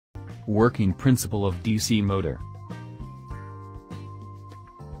Working principle of DC motor.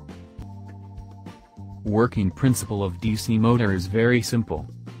 Working principle of DC motor is very simple.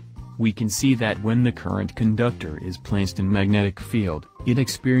 We can see that when the current conductor is placed in magnetic field, it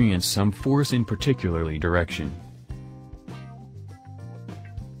experiences some force in particularly direction.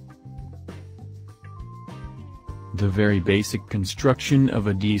 The very basic construction of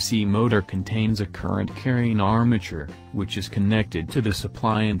a DC motor contains a current-carrying armature, which is connected to the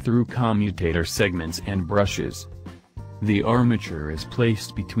supply and through commutator segments and brushes. The armature is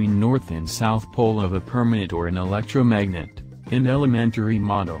placed between north and south pole of a permanent or an electromagnet, in elementary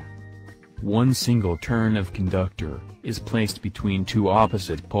model. One single turn of conductor is placed between two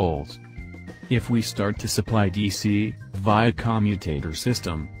opposite poles. If we start to supply DC, via commutator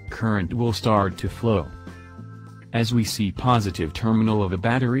system, current will start to flow. As we see, positive terminal of a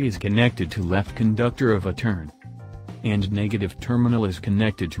battery is connected to left conductor of a turn, and negative terminal is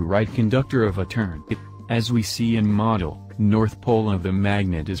connected to right conductor of a turn. As we see in model, north pole of the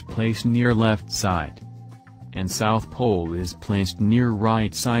magnet is placed near left side, and south pole is placed near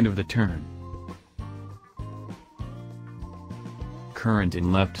right side of the turn. Current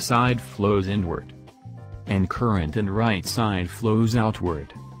in left side flows inward, and current in right side flows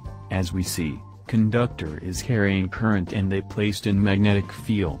outward. As we see, conductor is carrying current and they placed in magnetic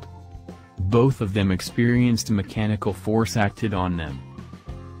field. Both of them experienced mechanical force acted on them.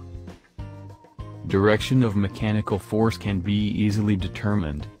 Direction of mechanical force can be easily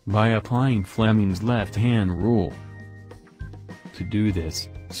determined by applying Fleming's left-hand rule. To do this,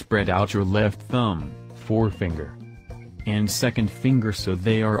 spread out your left thumb, forefinger, and second finger so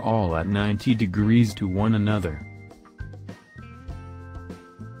they are all at 90 degrees to one another.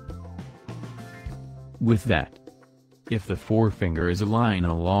 With that, if the forefinger is aligned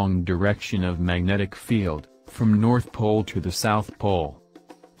along direction of magnetic field, from north pole to the south pole,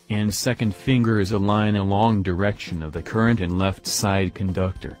 and second finger is aligned along direction of the current and left side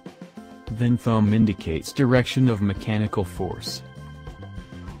conductor, then thumb indicates direction of mechanical force.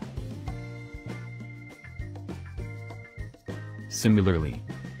 Similarly,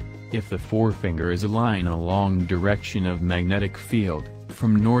 if the forefinger is aligned along direction of magnetic field,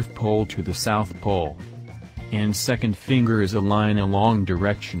 from north pole to the south pole, and second finger is aligned along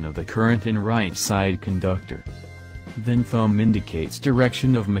direction of the current and right side conductor, then thumb indicates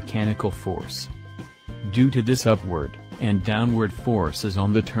direction of mechanical force. Due to this upward and downward forces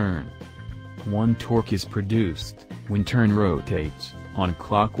on the turn, one torque is produced when turn rotates on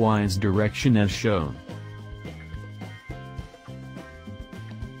clockwise direction as shown.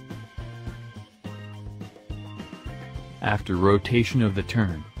 After rotation of the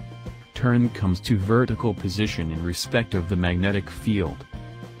turn comes to vertical position in respect of the magnetic field.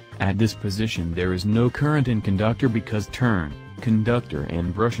 At this position there is no current in conductor because turn, conductor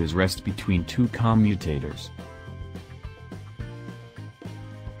and brushes rest between two commutators.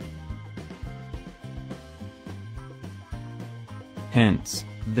 Hence,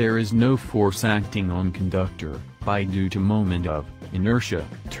 there is no force acting on conductor, by due to moment of inertia,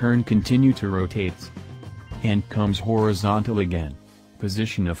 turn continue to rotate, and comes horizontal again.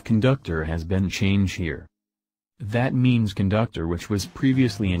 Position of conductor has been changed here. That means conductor which was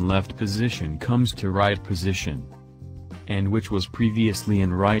previously in left position comes to right position, and which was previously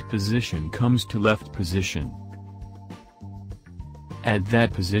in right position comes to left position. At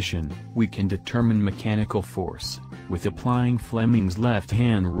that position, we can determine mechanical force, with applying Fleming's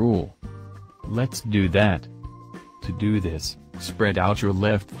left-hand rule. Let's do that. To do this, spread out your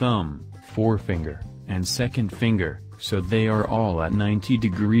left thumb, forefinger, and second finger, so they are all at 90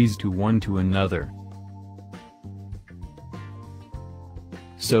 degrees to one to another.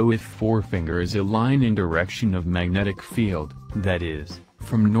 So if forefinger is aligned in direction of magnetic field, that is,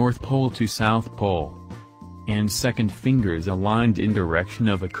 from north pole to south pole, and second finger is aligned in direction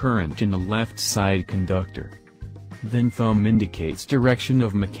of a current in the left side conductor, then thumb indicates direction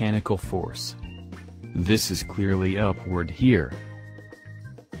of mechanical force. This is clearly upward here.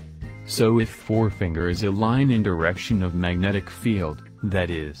 So if forefinger is aligned in direction of magnetic field, that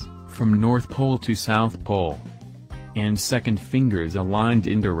is, from north pole to south pole, and second finger is aligned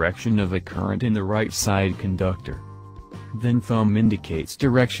in direction of a current in the right side conductor, then thumb indicates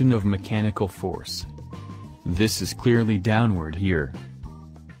direction of mechanical force. This is clearly downward here.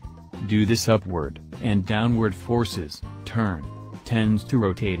 Do this upward and downward forces, turn, tends to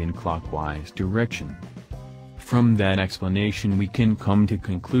rotate in clockwise direction. From that explanation we can come to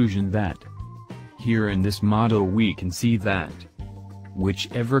conclusion that, here in this model we can see that,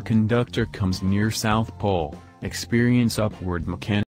 whichever conductor comes near south pole, experience upward mechanical